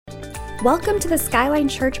Welcome to the Skyline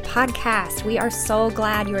Church podcast. We are so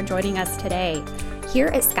glad you are joining us today. Here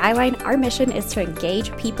at Skyline, our mission is to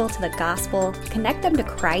engage people to the gospel, connect them to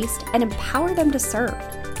Christ, and empower them to serve.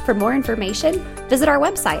 For more information, visit our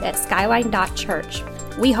website at skyline.church.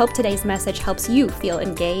 We hope today's message helps you feel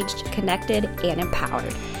engaged, connected, and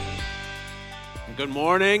empowered. Good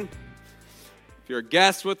morning. If you're a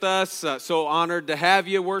guest with us, so honored to have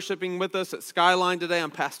you worshiping with us at Skyline today.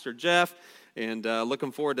 I'm Pastor Jeff, and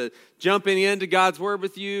looking forward to jumping into God's Word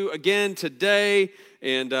with you again today.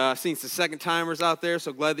 And I've seen some second-timers out there,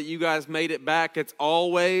 so glad that you guys made it back. It's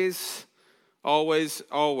always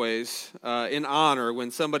in honor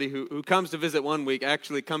when somebody who comes to visit one week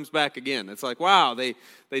actually comes back again. It's like, wow, they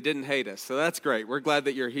didn't hate us. So that's great. We're glad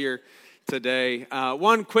that you're here today.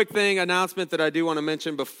 One quick announcement that I do want to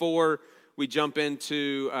mention before we jump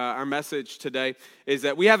into our message today is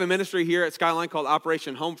that we have a ministry here at Skyline called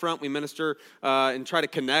Operation Homefront. We minister and try to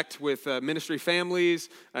connect with ministry families.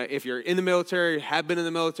 If you're in the military, have been in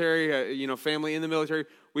the military, family in the military,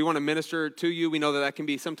 we want to minister to you. We know that can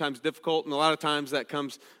be sometimes difficult, and a lot of times that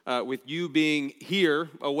comes with you being here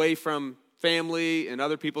away from family and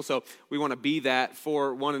other people. So we want to be that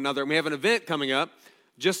for one another. And we have an event coming up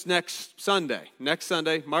just next Sunday, March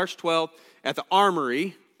 12th, at the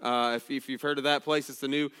Armory. If you've heard of that place, it's the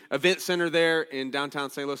new event center there in downtown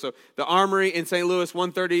St. Louis. So the Armory in St. Louis,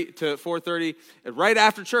 1:30 to 4:30, right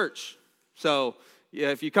after church. So yeah,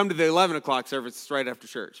 if you come to the 11 o'clock service, it's right after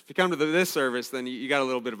church. If you come to this service, then you got a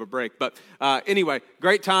little bit of a break. But anyway,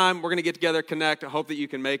 great time. We're going to get together, connect. I hope that you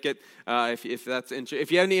can make it. If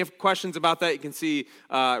you have any questions about that, you can see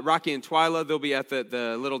Rocky and Twyla. They'll be at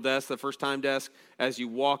the little desk, the first-time desk, as you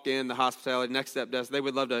walk in, the hospitality next step desk. They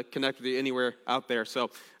would love to connect with you anywhere out there. So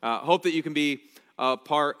hope that you can be a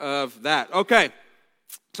part of that. Okay.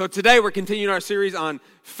 So today we're continuing our series on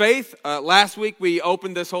faith. Last week we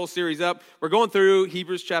opened this whole series up. We're going through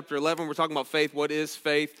Hebrews chapter 11. We're talking about faith. What is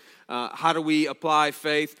faith? How do we apply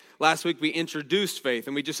faith? Last week we introduced faith,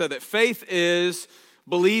 and we just said that faith is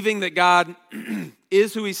believing that God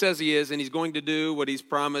is who he says he is, and he's going to do what he's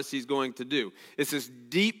promised he's going to do. It's this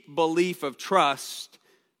deep belief of trust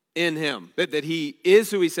in him, that he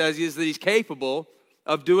is who he says he is, that he's capable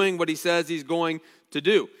of doing what he says he's going to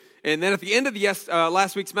do. And then at the end of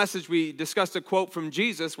last week's message, we discussed a quote from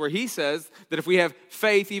Jesus where he says that if we have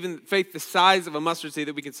faith, even faith the size of a mustard seed,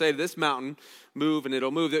 that we can say to this mountain, move, and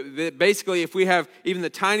it'll move. That basically, if we have even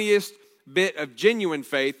the tiniest bit of genuine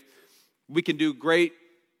faith, we can do great,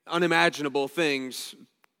 unimaginable things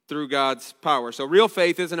through God's power. So real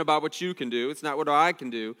faith isn't about what you can do. It's not what I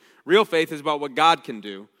can do. Real faith is about what God can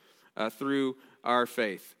do through our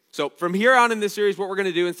faith. So from here on in this series, what we're going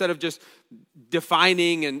to do, instead of just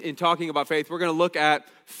defining and talking about faith, we're going to look at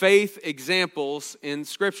faith examples in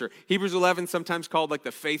Scripture. Hebrews 11, sometimes called like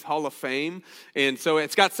the Faith Hall of Fame. And so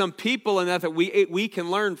it's got some people in that we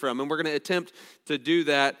can learn from, and we're going to attempt to do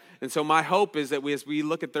that. And so my hope is that as we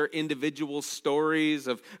look at their individual stories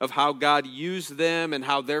of how God used them and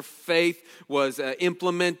how their faith was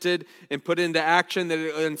implemented and put into action, that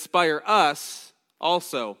it will inspire us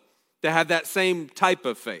also to have that same type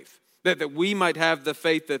of faith, that we might have the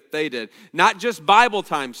faith that they did. Not just Bible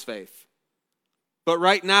times faith, but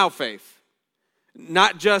right now faith.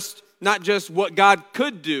 Not just what God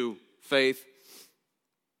could do faith,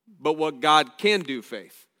 but what God can do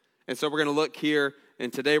faith. And so we're going to look here,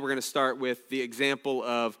 and today we're going to start with the example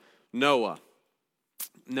of Noah.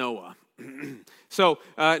 So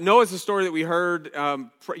Noah's a story that we heard,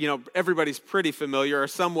 everybody's pretty familiar, or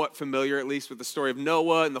somewhat familiar at least, with the story of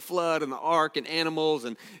Noah and the flood and the ark and animals,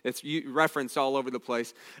 and it's referenced all over the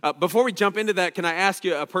place. Before we jump into that, can I ask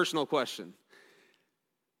you a personal question?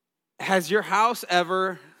 Has your house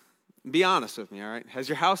ever, be honest with me, all right? Has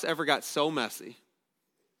your house ever got so messy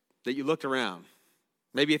that you looked around?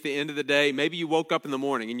 Maybe at the end of the day, maybe you woke up in the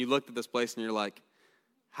morning and you looked at this place and you're like,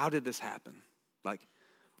 how did this happen? Like,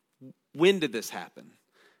 when did this happen?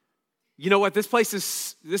 You know what? This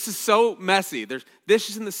is so messy. There's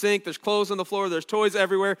dishes in the sink. There's clothes on the floor. There's toys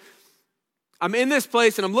everywhere. I'm in this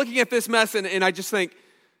place and I'm looking at this mess and I just think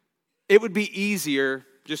it would be easier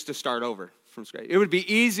just to start over from scratch. It would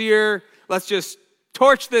be easier. Let's just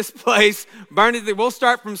torch this place, burn it. We'll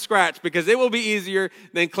start from scratch because it will be easier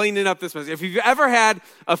than cleaning up this mess. If you've ever had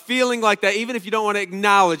a feeling like that, even if you don't want to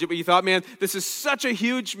acknowledge it, but you thought, man, this is such a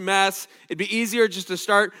huge mess, it'd be easier just to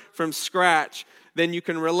start from scratch, then you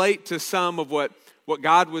can relate to some of what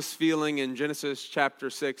God was feeling in Genesis chapter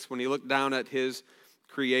 6 when he looked down at his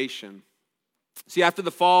creation. See, after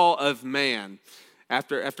the fall of man,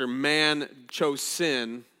 after man chose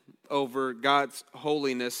sin over God's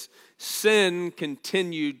holiness, sin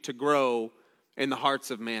continued to grow in the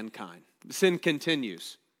hearts of mankind. Sin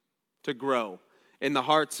continues to grow in the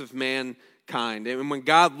hearts of mankind. And when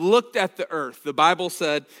God looked at the earth, the Bible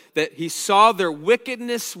said that he saw their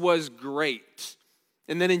wickedness was great.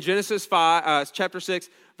 And then in Genesis 5, chapter 6,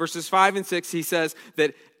 verses 5 and 6, he says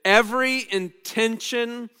that every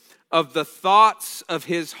intention of the thoughts of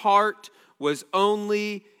his heart was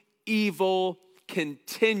only evil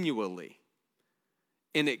continually.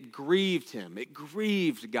 And it grieved him. It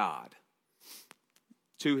grieved God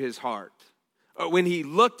to his heart. When he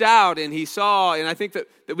looked out and he saw, and I think that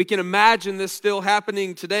we can imagine this still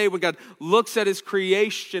happening today, when God looks at his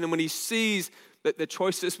creation and when he sees that the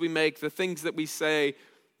choices we make, the things that we say,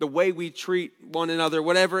 the way we treat one another,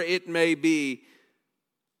 whatever it may be,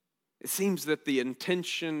 it seems that the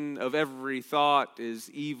intention of every thought is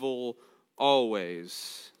evil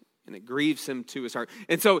always. And it grieves him to his heart.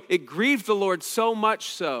 And so it grieved the Lord so much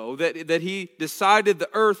so that he decided the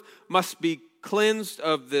earth must be cleansed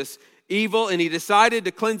of this evil, and he decided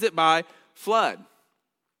to cleanse it by flood.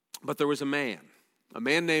 But there was a man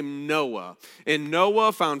named Noah. And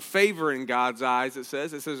Noah found favor in God's eyes, it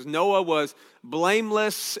says Noah was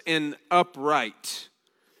blameless and upright.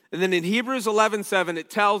 And then in Hebrews 11:7, it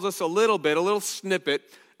tells us a little snippet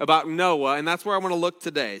about Noah, and that's where I want to look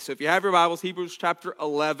today. So if you have your Bibles, Hebrews chapter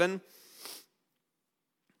 11.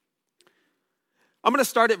 I'm going to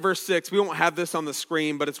start at verse 6. We won't have this on the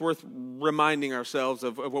screen, but it's worth reminding ourselves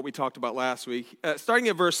of what we talked about last week. Starting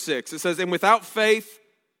at verse 6, it says, "And without faith,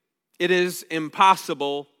 it is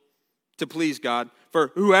impossible to please God.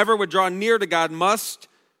 For whoever would draw near to God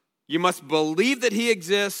you must believe that he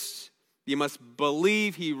exists. You must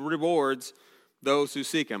believe he rewards those who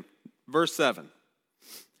seek him." Verse 7,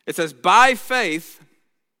 it says, By faith,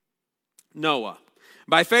 Noah,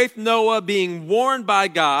 being warned by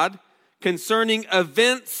God concerning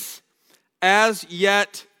events as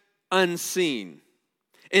yet unseen.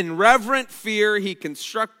 In reverent fear, he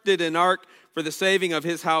constructed an ark for the saving of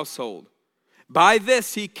his household. By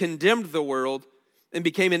this, he condemned the world and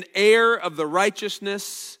became an heir of the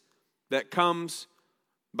righteousness that comes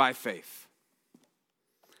by faith.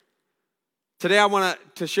 Today, I want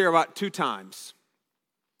to share about two times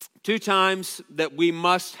that we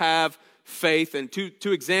must have faith, and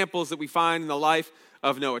two examples that we find in the life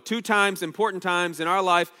of Noah. 2 times, important times in our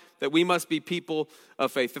life that we must be people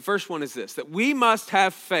of faith. The first one is this, that we must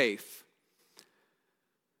have faith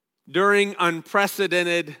during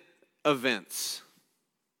unprecedented events.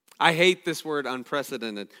 I hate this word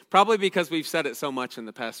unprecedented, probably because we've said it so much in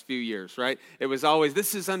the past few years, right? It was always,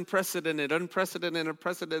 this is unprecedented. I got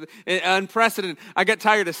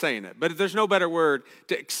tired of saying it, but there's no better word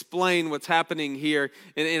to explain what's happening here,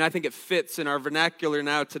 and I think it fits in our vernacular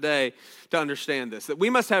now today to understand this, that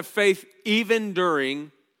we must have faith even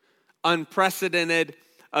during unprecedented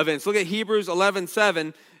events. Look at Hebrews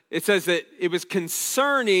 11:7. It says that it was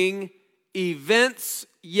concerning events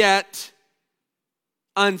yet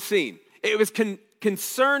unseen. It was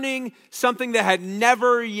concerning something that had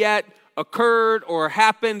never yet occurred or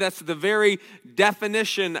happened. That's the very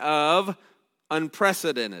definition of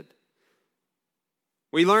unprecedented.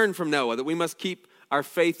 We learn from Noah that we must keep our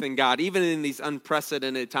faith in God, even in these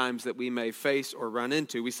unprecedented times that we may face or run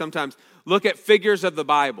into. We sometimes look at figures of the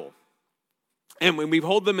Bible, and when we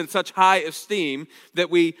hold them in such high esteem that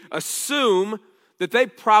we assume that they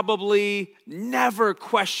probably never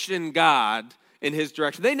questioned God in his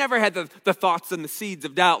direction. They never had the thoughts and the seeds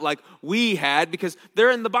of doubt like we had, because they're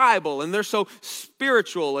in the Bible and they're so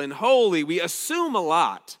spiritual and holy. We assume a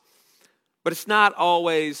lot, but it's not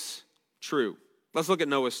always true. Let's look at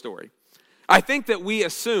Noah's story. I think that we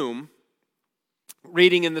assume,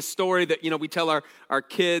 reading in the story that we tell our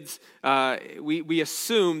kids, we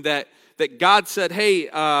assume that God said, hey,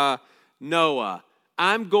 Noah,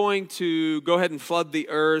 I'm going to go ahead and flood the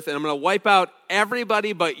earth, and I'm going to wipe out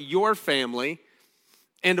everybody but your family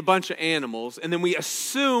and a bunch of animals. And then we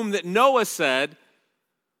assume that Noah said,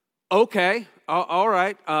 okay, all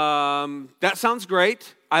right, that sounds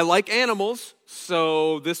great. I like animals,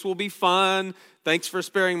 so this will be fun. Thanks for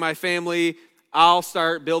sparing my family. I'll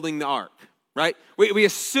start building the ark, right? We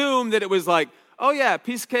assume that it was like, oh yeah,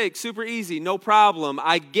 piece of cake, super easy, no problem.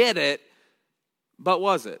 I get it, but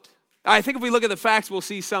was it? I think if we look at the facts, we'll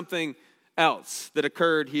see something else that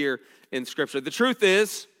occurred here in Scripture. The truth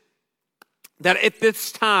is that at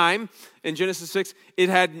this time, in Genesis 6, it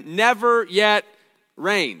had never yet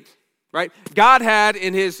rained, right? God had,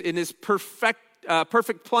 in his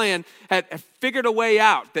perfect plan, had figured a way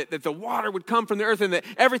out that the water would come from the earth and that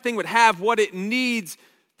everything would have what it needs.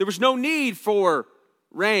 There was no need for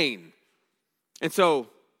rain. And so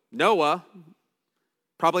Noah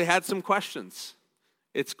probably had some questions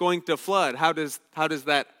It's going to flood. How does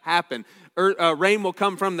that happen? Rain will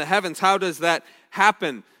come from the heavens. How does that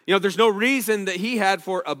happen? There's no reason that he had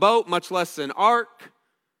for a boat, much less an ark.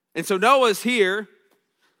 And so Noah's here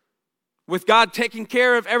with God taking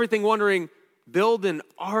care of everything, wondering, build an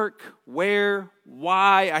ark? Where?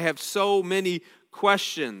 Why? I have so many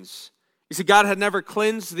questions. You see, God had never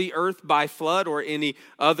cleansed the earth by flood or any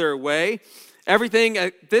other way. Everything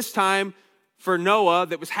at this time for Noah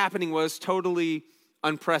that was happening was totally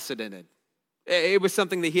unprecedented. It was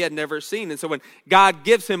something that he had never seen. And so when God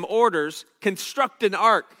gives him orders, construct an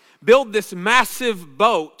ark, build this massive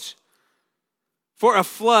boat for a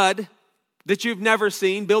flood that you've never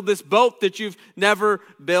seen, build this boat that you've never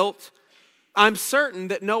built, I'm certain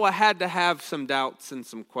that Noah had to have some doubts and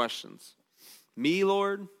some questions. Me,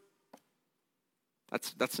 Lord?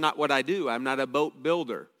 That's not what I do. I'm not a boat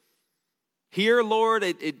builder. Here, Lord,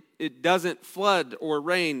 it doesn't flood or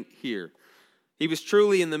rain here. He was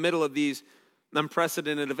truly in the middle of these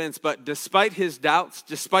unprecedented events. But despite his doubts,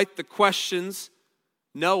 despite the questions,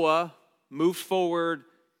 Noah moved forward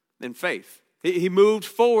in faith. He moved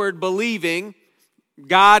forward believing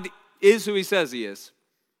God is who he says he is.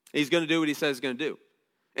 He's going to do what he says he's going to do.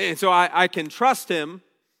 And so I can trust him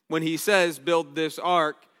when he says, build this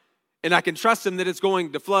ark, and I can trust him that it's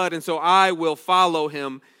going to flood, and so I will follow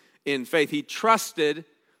him in faith. He trusted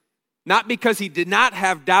not because he did not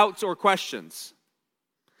have doubts or questions.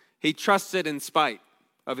 He trusted in spite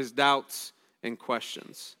of his doubts and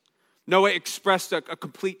questions. Noah expressed a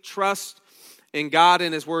complete trust in God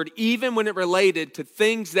and his word, even when it related to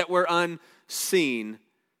things that were unseen.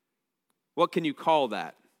 What can you call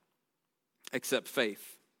that except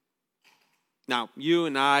faith? Now, you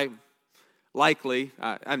and I, likely,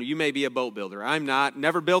 you may be a boat builder. I'm not.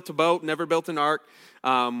 Never built a boat, never built an ark.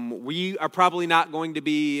 We are probably not going to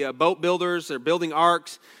be boat builders or building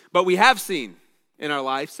arks, but we have seen in our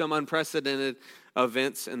life some unprecedented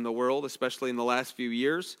events in the world, especially in the last few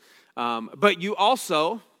years. But you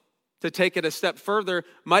also, to take it a step further,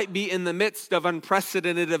 might be in the midst of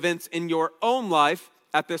unprecedented events in your own life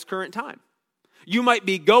at this current time. You might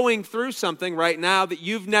be going through something right now that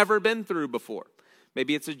you've never been through before.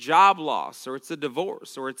 Maybe it's a job loss, or it's a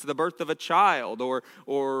divorce, or it's the birth of a child,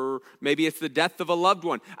 or maybe it's the death of a loved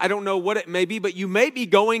one. I don't know what it may be, but you may be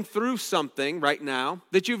going through something right now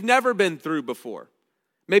that you've never been through before.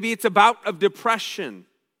 Maybe it's a bout of depression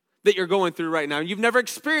that you're going through right now, and you've never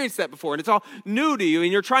experienced that before, and it's all new to you,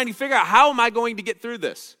 and you're trying to figure out, how am I going to get through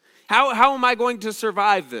this? How am I going to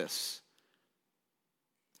survive this?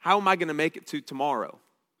 How am I going to make it to tomorrow?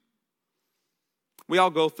 We all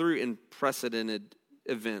go through unprecedented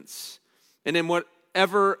events. And in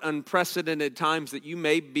whatever unprecedented times that you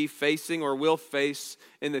may be facing or will face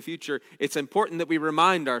in the future, it's important that we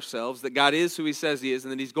remind ourselves that God is who he says he is,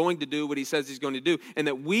 and that he's going to do what he says he's going to do, and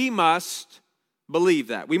that we must believe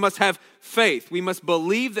that. We must have faith. We must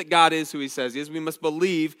believe that God is who he says he is. We must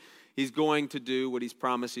believe he's going to do what he's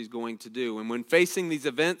promised he's going to do. And when facing these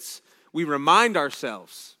events, we remind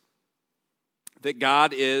ourselves that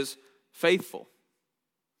God is faithful.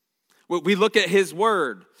 We look at his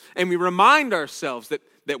word and we remind ourselves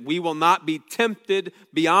that we will not be tempted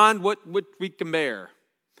beyond what we can bear.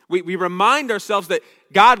 We remind ourselves that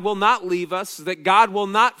God will not leave us, that God will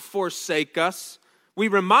not forsake us. We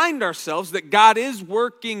remind ourselves that God is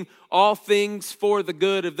working all things for the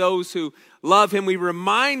good of those who love him. We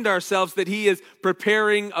remind ourselves that he is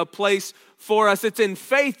preparing a place for us. It's in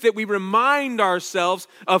faith that we remind ourselves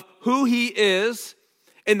of who he is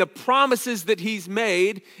and the promises that he's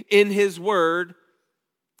made in his word,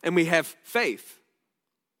 and we have faith.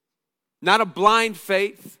 Not a blind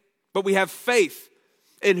faith, but we have faith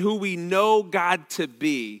in who we know God to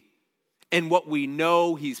be and what we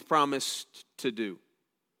know he's promised to do.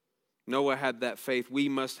 Noah had that faith. We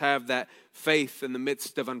must have that faith in the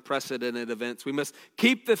midst of unprecedented events. We must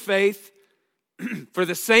keep the faith for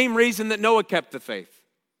the same reason that Noah kept the faith.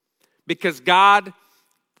 Because God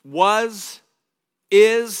was,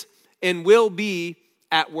 is, and will be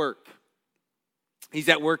at work. He's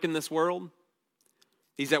at work in this world.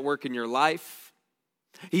 He's at work in your life.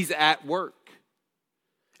 He's at work.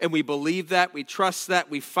 And we believe that, we trust that,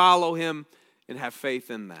 we follow him, and have faith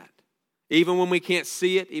in that. Even when we can't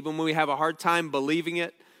see it, even when we have a hard time believing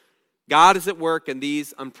it, God is at work in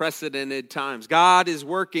these unprecedented times. God is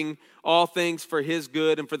working all things for his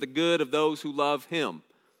good and for the good of those who love him.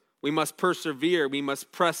 We must persevere. We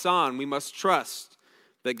must press on. We must trust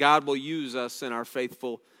that God will use us in our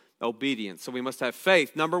faithful obedience. So we must have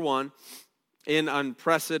faith, number one, in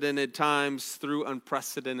unprecedented times through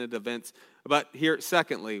unprecedented events. But here,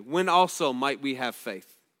 secondly, when also might we have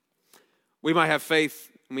faith? We might have faith,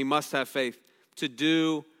 and we must have faith to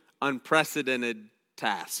do unprecedented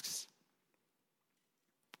tasks.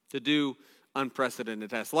 To do unprecedented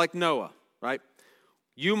tasks. Like Noah, right?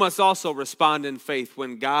 You must also respond in faith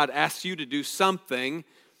when God asks you to do something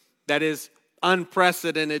that is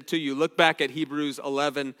unprecedented to you. Look back at Hebrews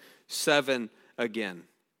 11:7 again.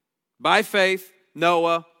 By faith,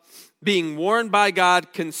 Noah, being warned by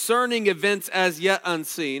God concerning events as yet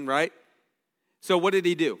unseen, right? So what did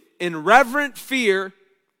he do? In reverent fear,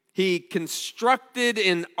 he constructed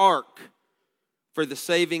an ark for the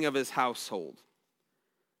saving of his household.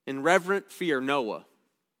 In reverent fear, Noah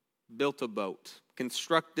built a boat,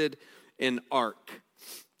 constructed an ark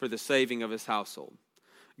for the saving of his household.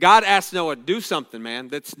 God asked Noah, do something, man,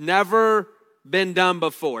 that's never been done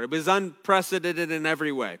before. It was unprecedented in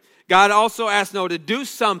every way. God also asked Noah to do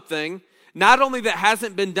something, not only that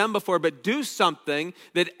hasn't been done before, but do something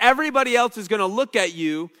that everybody else is going to look at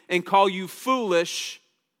you and call you foolish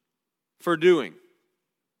for doing.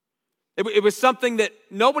 It was something that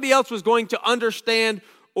nobody else was going to understand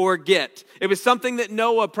or get. It was something that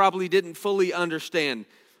Noah probably didn't fully understand.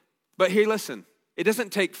 But here, listen, it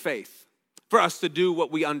doesn't take faith for us to do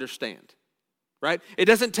what we understand, right? It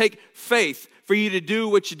doesn't take faith for you to do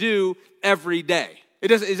what you do every day. It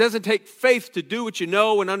doesn't take faith to do what you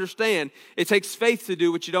know and understand. It takes faith to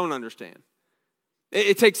do what you don't understand.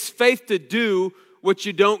 It takes faith to do what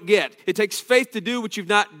you don't get. It takes faith to do what you've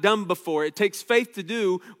not done before. It takes faith to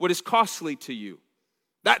do what is costly to you.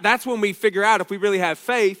 That's when we figure out if we really have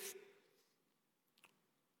faith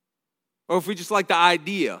or if we just like the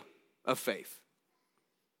idea of faith.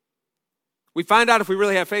 We find out if we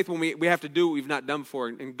really have faith when we have to do what we've not done before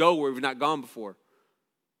and go where we've not gone before.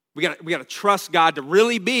 We got to trust God to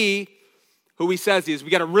really be who he says he is.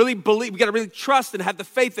 We got to really believe, we got to really trust and have the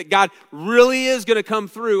faith that God really is going to come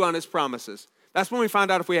through on his promises. That's when we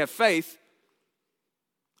find out if we have faith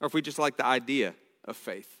or if we just like the idea of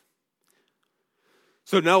faith.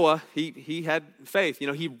 So Noah, he had faith.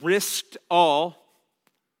 He risked all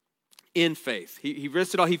in faith. He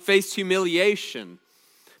risked it all. He faced humiliation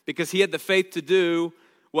because he had the faith to do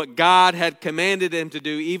what God had commanded him to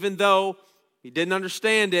do, even though he didn't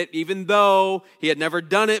understand it, even though he had never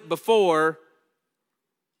done it before.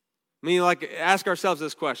 Ask ourselves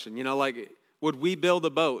this question, would we build a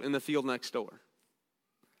boat in the field next door?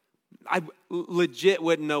 I legit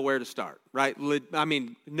wouldn't know where to start, right?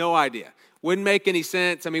 No idea. Wouldn't make any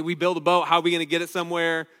sense. We build a boat, how are we going to get it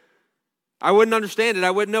somewhere? I wouldn't understand it. I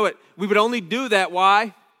wouldn't know it. We would only do that.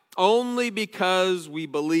 Why? Only because we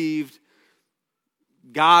believed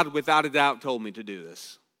God, without a doubt, told me to do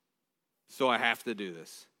this. So I have to do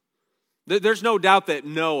this. There's no doubt that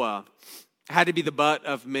Noah had to be the butt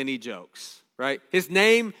of many jokes, right? His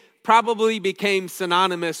name probably became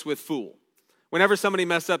synonymous with fool. Whenever somebody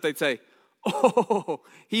messed up, they'd say, oh,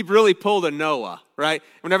 he really pulled a Noah, right?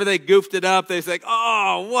 Whenever they goofed it up, they'd say,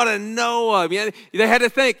 oh, what a Noah. They had to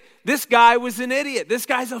think, this guy was an idiot. This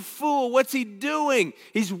guy's a fool. What's he doing?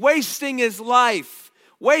 He's wasting his life,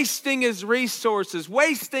 wasting his resources,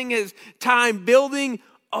 wasting his time building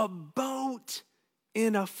a boat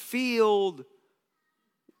in a field.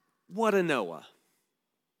 What a Noah.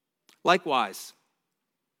 Likewise,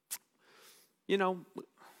 I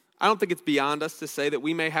don't think it's beyond us to say that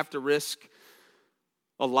we may have to risk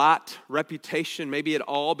a lot, reputation, maybe at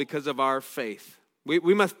all, because of our faith.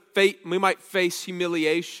 We might face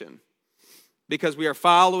humiliation because we are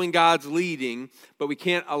following God's leading, but we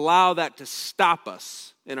can't allow that to stop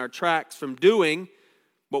us in our tracks from doing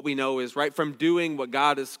what we know is right, from doing what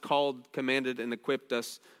God has called, commanded, and equipped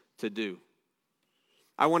us to do.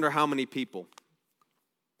 I wonder how many people.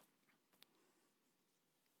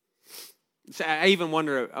 I even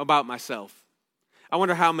wonder about myself. I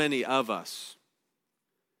wonder how many of us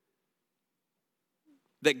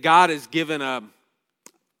that God has given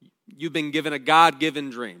you've been given a God-given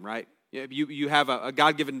dream, right? You have a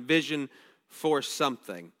God-given vision for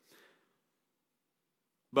something,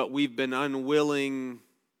 but we've been unwilling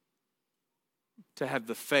to have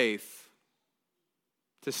the faith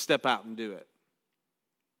to step out and do it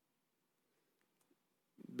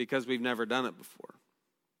because we've never done it before.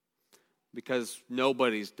 Because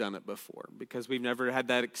nobody's done it before. Because we've never had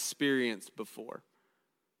that experience before.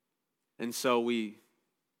 And so we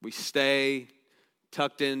stay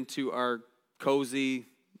tucked into our cozy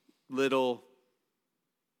little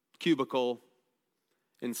cubicle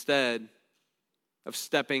instead of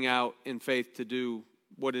stepping out in faith to do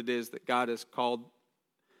what it is that God has called,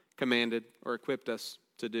 commanded, or equipped us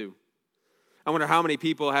to do. I wonder how many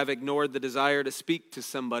people have ignored the desire to speak to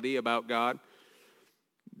somebody about God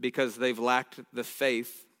because they've lacked the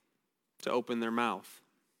faith to open their mouth.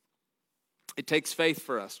 It takes faith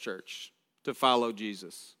for us, church, to follow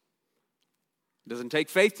Jesus. It doesn't take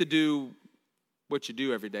faith to do what you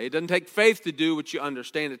do every day. It doesn't take faith to do what you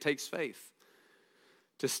understand. It takes faith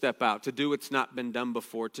to step out, to do what's not been done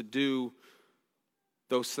before, to do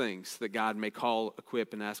those things that God may call,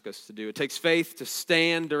 equip, and ask us to do. It takes faith to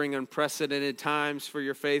stand during unprecedented times for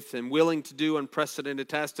your faith and willing to do unprecedented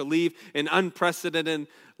tasks, to leave an unprecedented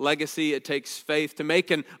legacy. It takes faith to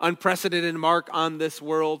make an unprecedented mark on this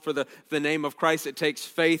world for the name of Christ. It takes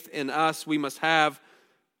faith in us. We must have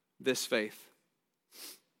this faith.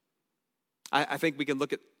 I think we can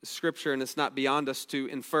look at Scripture, and it's not beyond us to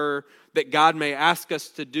infer that God may ask us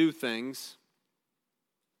to do things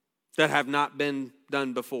that have not been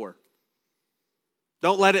done before.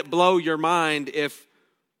 Don't let it blow your mind if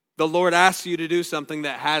the Lord asks you to do something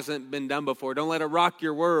that hasn't been done before. Don't let it rock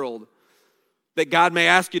your world that God may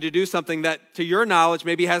ask you to do something that, to your knowledge,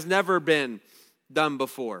 maybe has never been done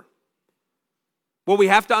before. What we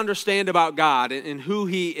have to understand about God and who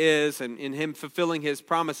He is and in Him fulfilling His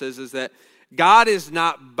promises is that God is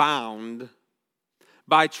not bound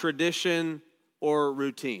by tradition or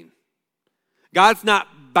routine. God's not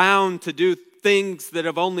bound to do things that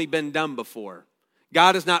have only been done before.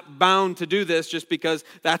 God is not bound to do this just because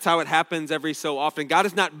that's how it happens every so often. God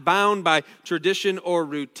is not bound by tradition or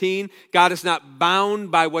routine. God is not bound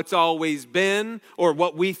by what's always been or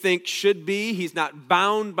what we think should be. He's not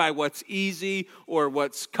bound by what's easy or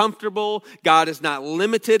what's comfortable. God is not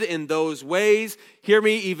limited in those ways. Hear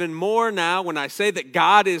me even more now when I say that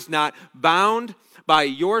God is not bound by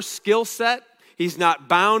your skill set. He's not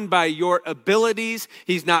bound by your abilities.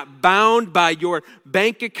 He's not bound by your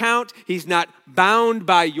bank account. He's not bound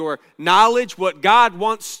by your knowledge. What God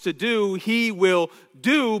wants to do, He will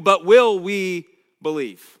do, but will we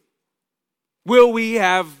believe? Will we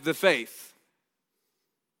have the faith?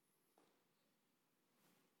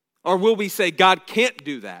 Or will we say, God can't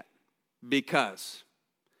do that because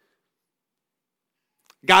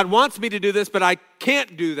God wants me to do this, but I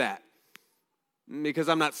can't do that? Because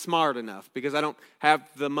I'm not smart enough, because I don't have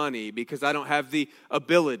the money, because I don't have the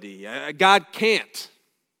ability. God can't.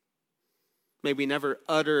 May we never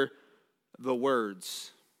utter the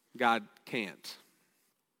words, God can't.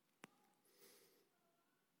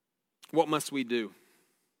 What must we do?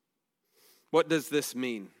 What does this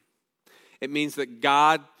mean? It means that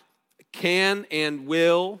God can and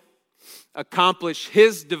will accomplish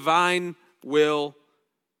His divine will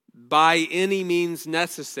by any means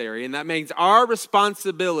necessary. And that means our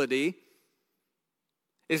responsibility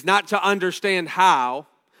is not to understand how.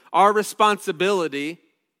 Our responsibility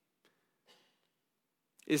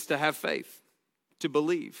is to have faith, to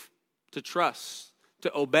believe, to trust,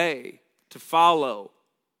 to obey, to follow.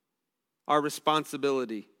 Our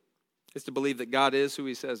responsibility is to believe that God is who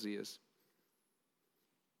He says He is.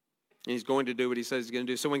 And He's going to do what He says He's going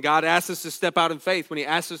to do. So when God asks us to step out in faith, when He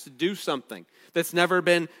asks us to do something that's never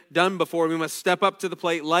been done before, we must step up to the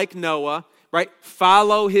plate like Noah, right?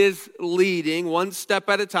 Follow His leading one step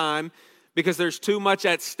at a time, because there's too much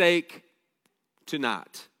at stake to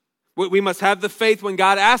not. We must have the faith when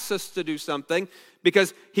God asks us to do something,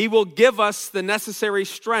 because He will give us the necessary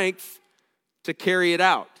strength to carry it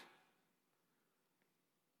out.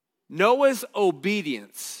 Noah's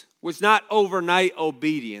obedience was not overnight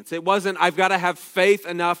obedience. It wasn't, I've got to have faith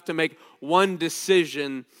enough to make one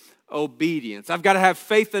decision obedience. I've got to have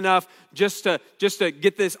faith enough just to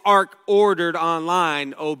get this ark ordered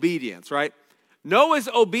online obedience, right? Noah's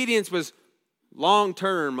obedience was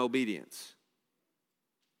long-term obedience.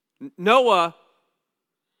 Noah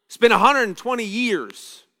spent 120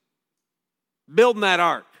 years building that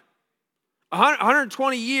ark.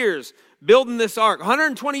 120 years building this ark.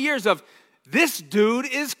 120 years of, this dude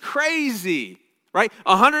is crazy, right?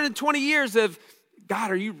 120 years of,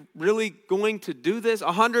 God, are you really going to do this?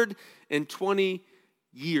 120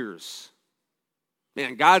 years.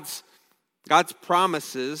 Man, God's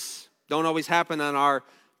promises don't always happen on our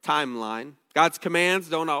timeline. God's commands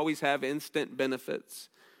don't always have instant benefits.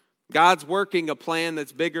 God's working a plan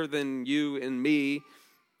that's bigger than you and me.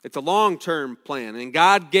 It's a long-term plan. And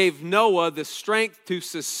God gave Noah the strength to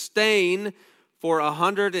sustain for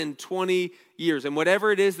 120 years. And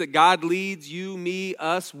whatever it is that God leads you, me,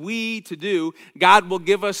 us, we to do, God will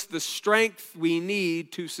give us the strength we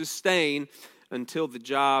need to sustain until the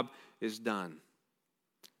job is done.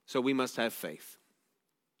 So we must have faith.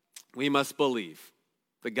 We must believe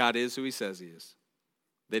that God is who He says He is,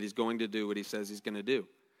 that He's going to do what He says He's going to do.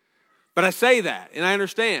 But I say that, and I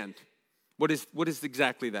understand. What does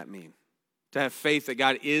exactly that mean? To have faith that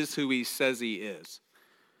God is who He says He is.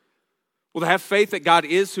 Well, to have faith that God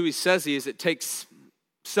is who He says He is, it takes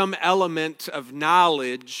some element of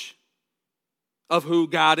knowledge of who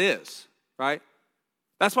God is, right?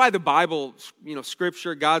 That's why the Bible,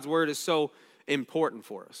 Scripture, God's Word is so important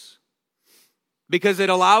for us. Because it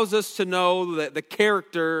allows us to know the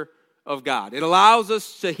character of God. It allows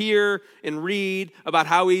us to hear and read about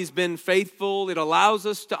how He's been faithful. It allows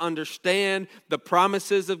us to understand the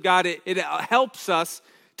promises of God. It helps us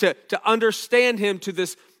to understand Him to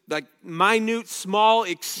this minute, small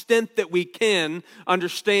extent that we can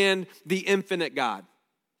understand the infinite God.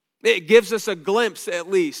 It gives us a glimpse, at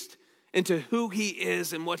least, into who He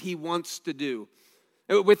is and what He wants to do.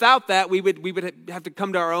 Without that, we would have to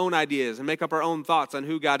come to our own ideas and make up our own thoughts on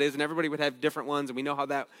who God is, and everybody would have different ones, and we know how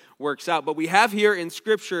that works out. But we have here in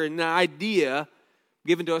Scripture an idea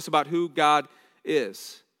given to us about who God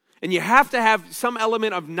is. And you have to have some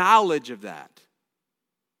element of knowledge of that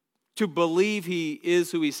to believe He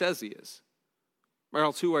is who He says He is. Or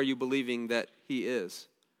else who are you believing that He is?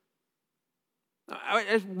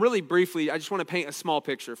 Really briefly, I just want to paint a small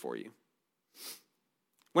picture for you.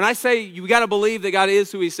 When I say you got to believe that God is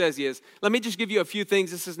who He says He is, let me just give you a few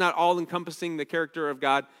things. This is not all encompassing the character of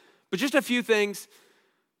God, but just a few things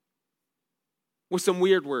with some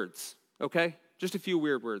weird words, okay? Just a few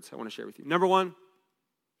weird words I want to share with you. Number one,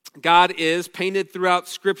 God is painted throughout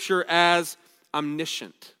Scripture as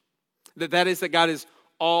omniscient. That is that God is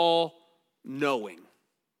all-knowing.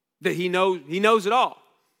 That He knows it all.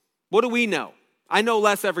 What do we know? I know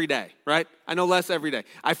less every day, right? I know less every day.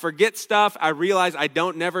 I forget stuff. I realize I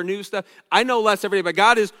never knew stuff. I know less every day, but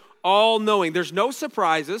God is all-knowing. There's no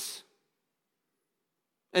surprises.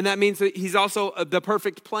 And that means that He's also the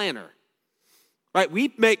perfect planner, right?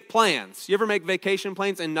 We make plans. You ever make vacation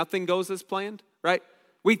plans and nothing goes as planned, right?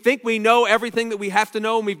 We think we know everything that we have to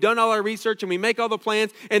know, and we've done all our research, and we make all the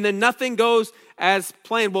plans, and then nothing goes as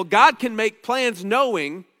planned. Well, God can make plans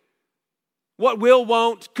knowing what will,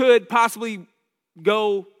 won't, could possibly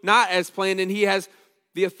go not as planned, and He has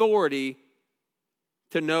the authority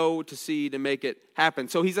to know, to see, to make it happen.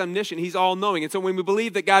 So He's omniscient. He's all-knowing. And so when we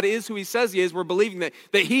believe that God is who He says He is, we're believing that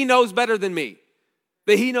He knows better than me,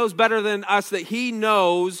 that He knows better than us, that He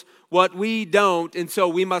knows what we don't, and so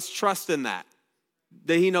we must trust in that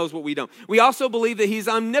He knows what we don't. We also believe that He's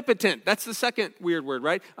omnipotent. That's the second weird word,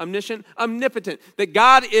 right? Omniscient, omnipotent. That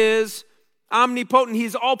God is omnipotent.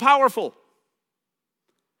 He's all-powerful.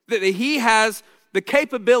 That He has the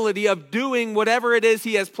capability of doing whatever it is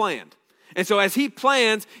He has planned. And so as He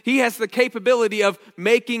plans, He has the capability of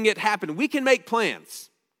making it happen. We can make plans.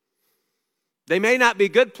 They may not be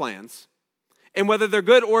good plans. And whether they're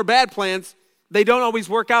good or bad plans, they don't always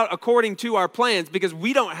work out according to our plans because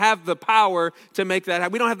we don't have the power to make that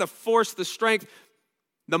happen. We don't have the force, the strength,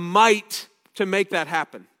 the might to make that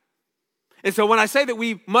happen. And so when I say that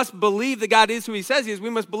we must believe that God is who He says He is, we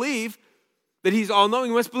must believe that He's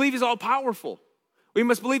all-knowing. We must believe He's all-powerful. We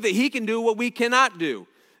must believe that He can do what we cannot do.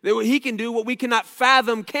 That He can do what we cannot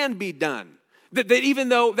fathom can be done. That even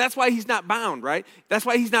though, that's why He's not bound, right? That's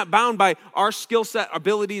why He's not bound by our skill set,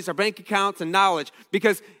 abilities, our bank accounts, and knowledge.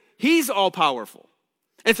 Because He's all-powerful.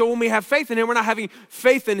 And so when we have faith in Him, we're not having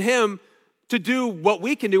faith in Him to do what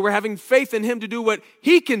we can do. We're having faith in Him to do what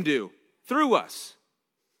He can do through us.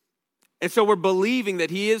 And so we're believing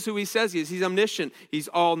that He is who He says He is. He's omniscient. He's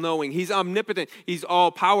all-knowing. He's omnipotent. He's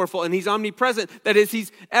all-powerful. And He's omnipresent. That is,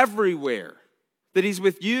 He's everywhere. That He's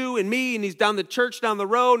with you and me, and He's down the church down the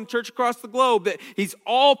road and church across the globe. That He's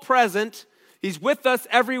all present. He's with us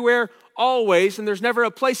everywhere, always. And there's never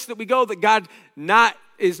a place that we go that God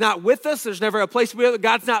is not with us. There's never a place where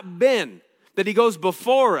God's not been. That He goes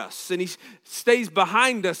before us and He stays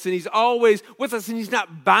behind us and He's always with us and He's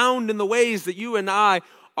not bound in the ways that you and I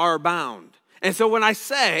are bound. And so when I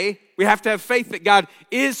say we have to have faith that God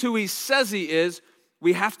is who He says He is,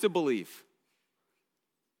 we have to believe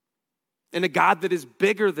in a God that is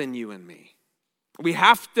bigger than you and me. We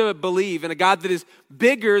have to believe in a God that is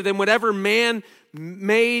bigger than whatever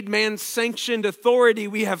man-made, man-sanctioned authority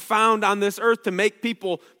we have found on this earth to make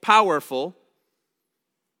people powerful.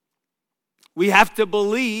 We have to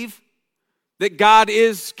believe that God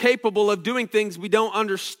is capable of doing things we don't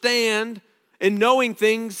understand and knowing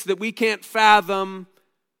things that we can't fathom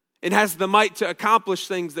and has the might to accomplish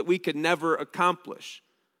things that we could never accomplish.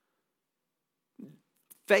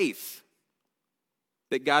 Faith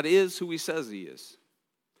that God is who He says He is.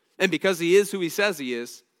 And because He is who He says He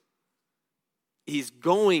is, He's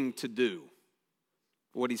going to do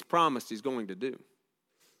what He's promised He's going to do.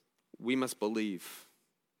 We must believe.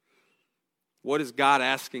 What is God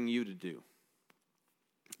asking you to do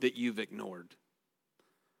that you've ignored?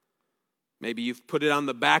 Maybe you've put it on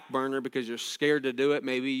the back burner because you're scared to do it.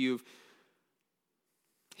 Maybe you've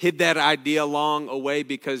hid that idea long away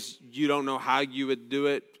because you don't know how you would do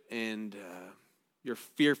it. And You're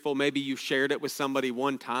fearful. Maybe you shared it with somebody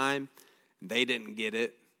one time, and they didn't get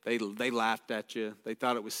it. They laughed at you. They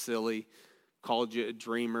thought it was silly, called you a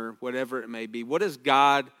dreamer, whatever it may be. What is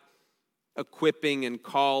God equipping and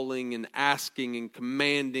calling and asking and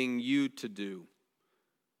commanding you to do?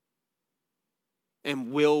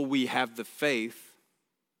 And will we have the faith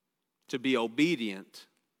to be obedient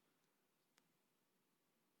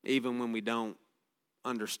even when we don't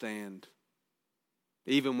understand,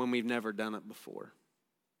 even when we've never done it before?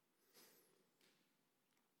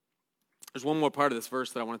 There's one more part of this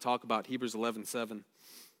verse that I want to talk about, Hebrews 11:7.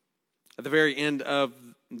 At the very end of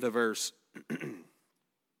the verse,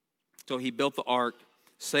 so he built the ark,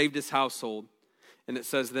 saved his household, and it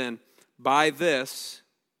says then, by this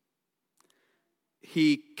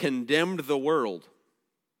he condemned the world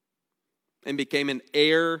and became an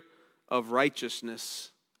heir of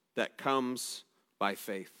righteousness that comes by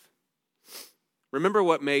faith. Remember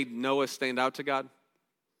what made Noah stand out to God?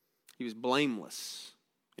 He was blameless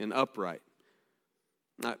and upright.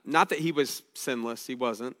 Not that he was sinless, he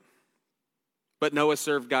wasn't. But Noah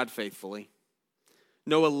served God faithfully.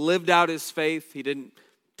 Noah lived out his faith. He didn't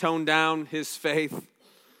tone down his faith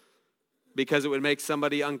because it would make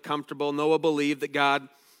somebody uncomfortable. Noah believed that God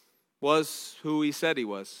was who he said he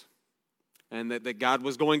was, and that God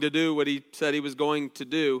was going to do what he said he was going to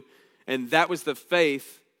do. And that was the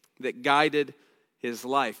faith that guided his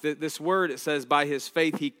life. This word, it says, by his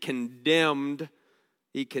faith he condemned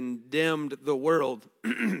the world.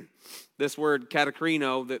 This word,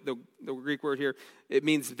 katakrino, the Greek word here, it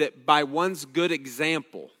means that by one's good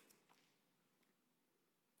example,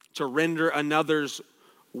 to render another's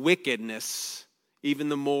wickedness even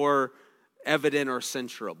the more evident or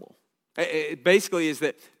censurable. It basically is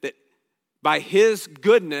that by his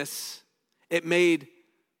goodness, it made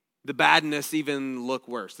the badness even look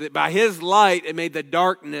worse. That by his light, it made the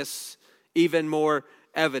darkness even more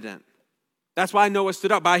evident. That's why Noah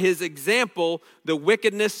stood up. By his example, the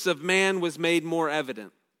wickedness of man was made more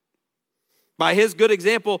evident. By his good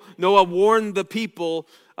example, Noah warned the people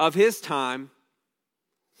of his time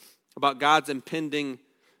about God's impending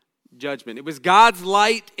judgment. It was God's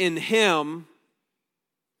light in him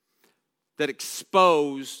that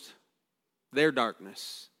exposed their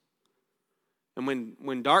darkness. And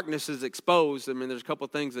when darkness is exposed, there's a couple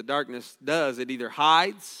of things that darkness does. It either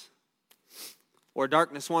hides or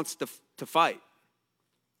darkness wants to fight.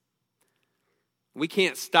 We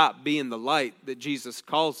can't stop being the light that Jesus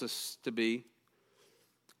calls us to be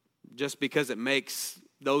just because it makes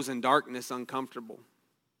those in darkness uncomfortable.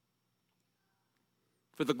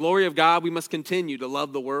 For the glory of God, we must continue to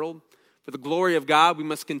love the world. For the glory of God, we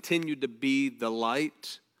must continue to be the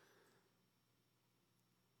light.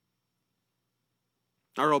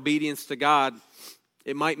 Our obedience to God,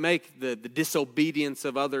 it might make the disobedience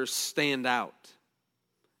of others stand out.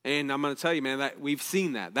 And I'm going to tell you, man, that we've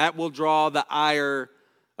seen that. That will draw the ire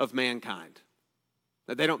of mankind.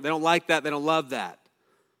 They don't like that. They don't love that.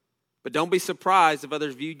 But don't be surprised if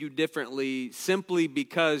others view you differently simply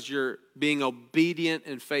because you're being obedient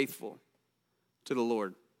and faithful to the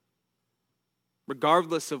Lord.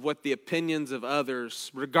 Regardless of what the opinions of others,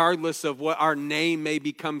 regardless of what our name may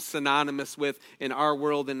become synonymous with in our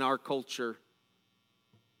world and our culture,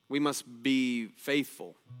 we must be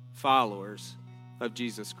faithful followers of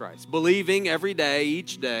Jesus Christ. Believing every day,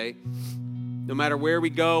 each day, no matter where we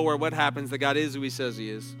go or what happens, that God is who he says he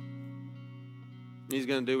is. He's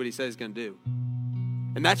going to do what he says he's going to do.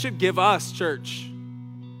 And that should give us, church,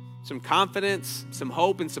 some confidence, some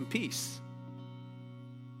hope, and some peace.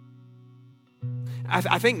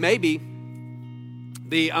 I think maybe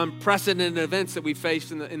the unprecedented events that we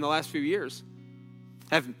faced in the last few years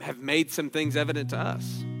have made some things evident to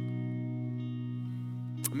us.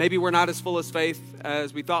 Maybe we're not as full of faith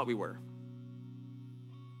as we thought we were.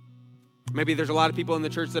 Maybe there's a lot of people in the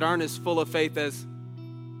church that aren't as full of faith as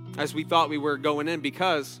we thought we were going in,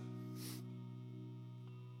 because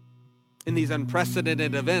in these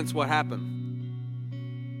unprecedented events, what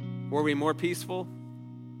happened? Were we more peaceful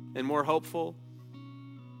and more hopeful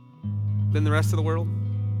than the rest of the world?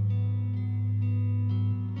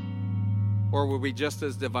 Or were we just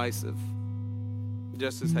as divisive,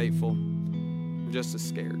 just as hateful, just as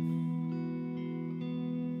scared?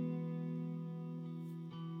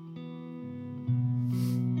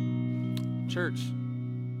 Church,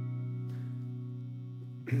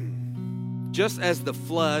 just as the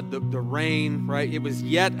flood, the rain, right, it was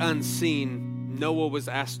yet unseen, Noah was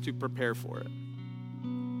asked to prepare for it.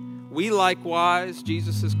 We likewise,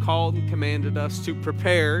 Jesus has called and commanded us to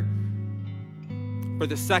prepare for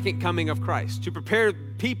the second coming of Christ, to prepare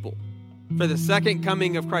people for the second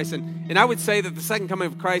coming of Christ. And I would say that the second coming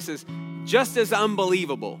of Christ is just as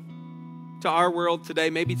unbelievable to our world today,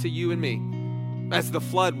 maybe to you and me, as the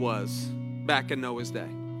flood was back in Noah's day.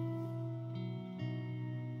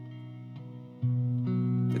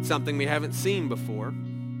 It's something we haven't seen before.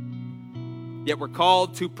 Yet we're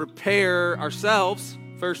called to prepare ourselves,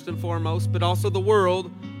 first and foremost, but also the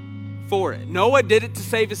world for it. Noah did it to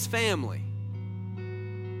save his family.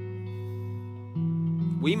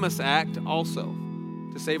 We must act also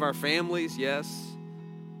to save our families, yes,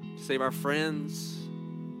 to save our friends,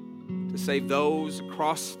 to save those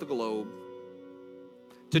across the globe.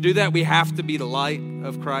 To do that, we have to be the light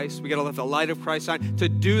of Christ. We got to let the light of Christ shine. To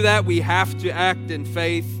do that, we have to act in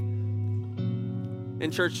faith.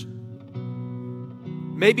 In church,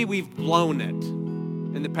 maybe we've blown it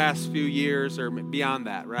in the past few years or beyond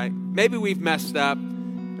that, right? Maybe we've messed up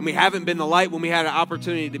and we haven't been the light when we had an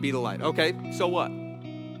opportunity to be the light. Okay, so what?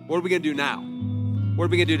 What are we going to do now? What are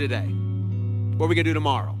we going to do today? What are we going to do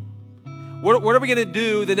tomorrow? What are we going to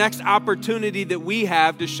do the next opportunity that we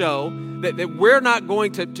have to show that we're not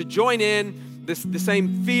going to join in the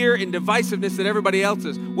same fear and divisiveness that everybody else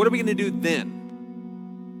is? What are we going to do then?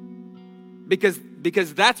 Because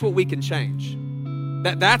that's what we can change.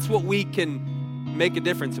 That's what we can make a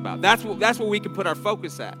difference about. That's what we can put our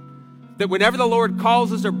focus at. That whenever the Lord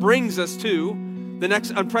calls us or brings us to the next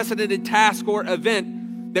unprecedented task or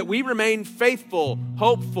event, that we remain faithful,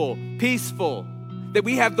 hopeful, peaceful, that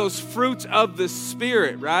we have those fruits of the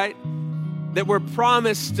Spirit, right? That we're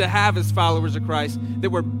promised to have as followers of Christ, that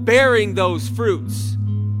we're bearing those fruits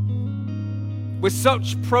with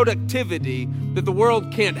such productivity that the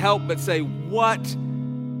world can't help but say, what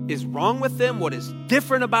is wrong with them? What is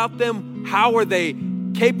different about them? How are they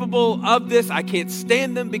capable of this? I can't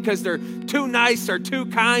stand them because they're too nice or too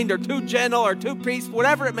kind or too gentle or too peaceful,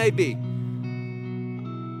 whatever it may be.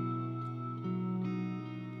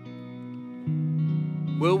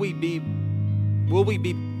 Will we be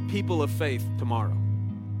people of faith tomorrow?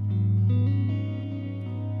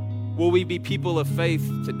 Will we be people of faith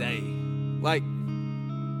today? Like,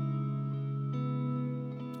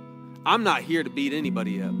 I'm not here to beat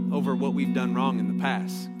anybody up over what we've done wrong in the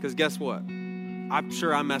past. Because guess what? I'm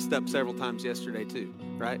sure I messed up several times yesterday too,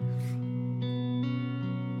 right?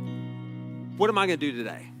 What am I going to do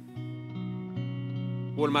today?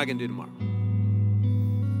 What am I going to do tomorrow?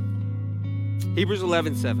 Hebrews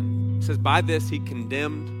 11:7 says, by this he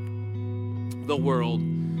condemned the world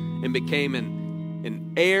and became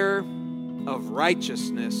an heir of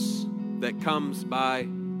righteousness that comes by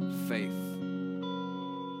faith.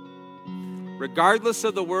 Regardless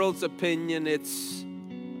of the world's opinion, it's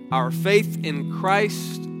our faith in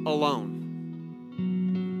Christ alone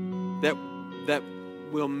that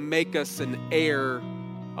will make us an heir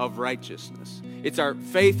of righteousness. It's our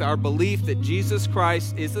faith, our belief that Jesus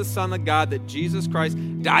Christ is the Son of God, that Jesus Christ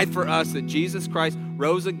died for us, that Jesus Christ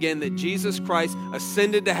rose again, that Jesus Christ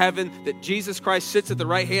ascended to heaven, that Jesus Christ sits at the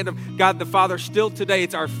right hand of God the Father still today.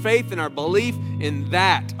 It's our faith and our belief in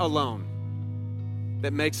that alone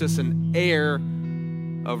that makes us an heir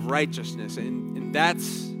of righteousness. And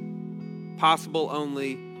that's possible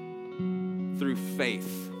only through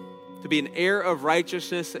faith. To be an heir of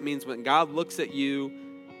righteousness, that means when God looks at you,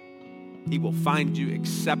 he will find you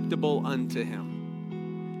acceptable unto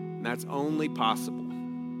him. And that's only possible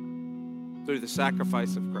through the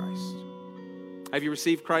sacrifice of Christ. Have you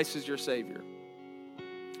received Christ as your Savior?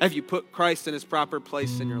 Have you put Christ in his proper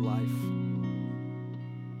place in your life?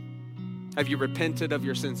 Have you repented of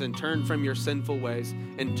your sins and turned from your sinful ways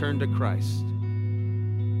and turned to Christ?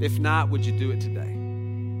 If not, would you do it today?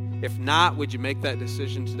 If not, would you make that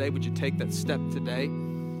decision today? Would you take that step today?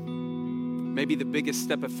 Maybe the biggest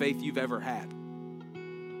step of faith you've ever had.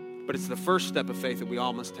 But it's the first step of faith that we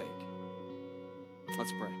all must take.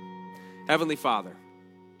 Let's pray. Heavenly Father,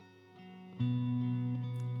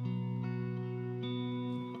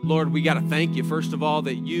 Lord, we got to thank you, first of all,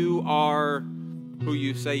 that you are who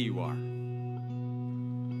you say you are.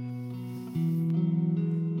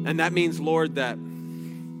 And that means, Lord, that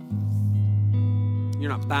you're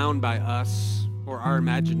not bound by us or our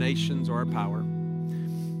imaginations or our power.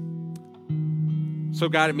 So,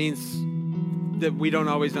 God, it means that we don't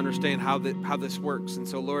always understand how this works. And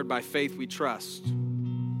so, Lord, by faith, we trust.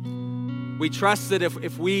 We trust that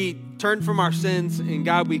if we turn from our sins and,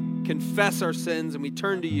 God, we confess our sins and we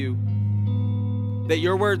turn to you, that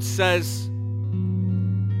your word says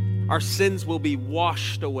our sins will be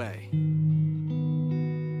washed away.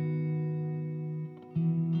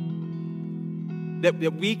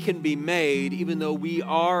 That we can be made, even though we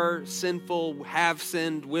are sinful, have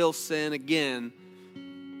sinned, will sin again,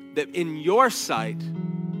 that in your sight,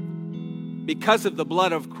 because of the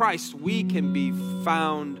blood of Christ, we can be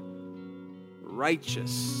found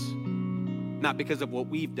righteous, not because of what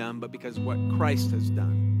we've done, but because of what Christ has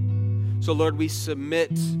done. So, Lord, we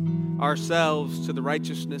submit ourselves to the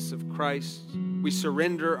righteousness of Christ. We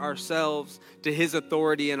surrender ourselves to his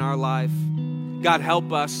authority in our life. God,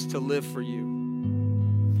 help us to live for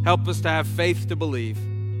you. Help us to have faith to believe,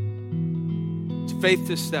 faith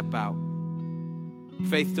to step out,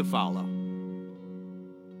 faith to follow.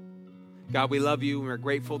 God, we love you and we're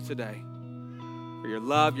grateful today for your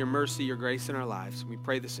love, your mercy, your grace in our lives. We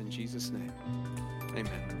pray this in Jesus' name.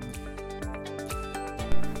 Amen.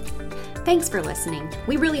 Thanks for listening.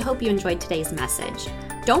 We really hope you enjoyed today's message.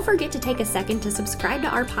 Don't forget to take a second to subscribe to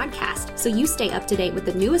our podcast so you stay up to date with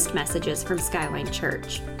the newest messages from Skyline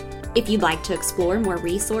Church. If you'd like to explore more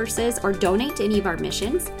resources or donate to any of our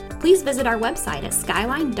missions, please visit our website at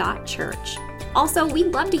skyline.church. Also,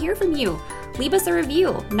 we'd love to hear from you. Leave us a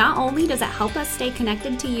review. Not only does it help us stay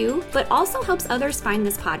connected to you, but also helps others find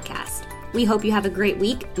this podcast. We hope you have a great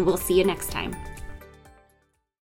week, and we'll see you next time.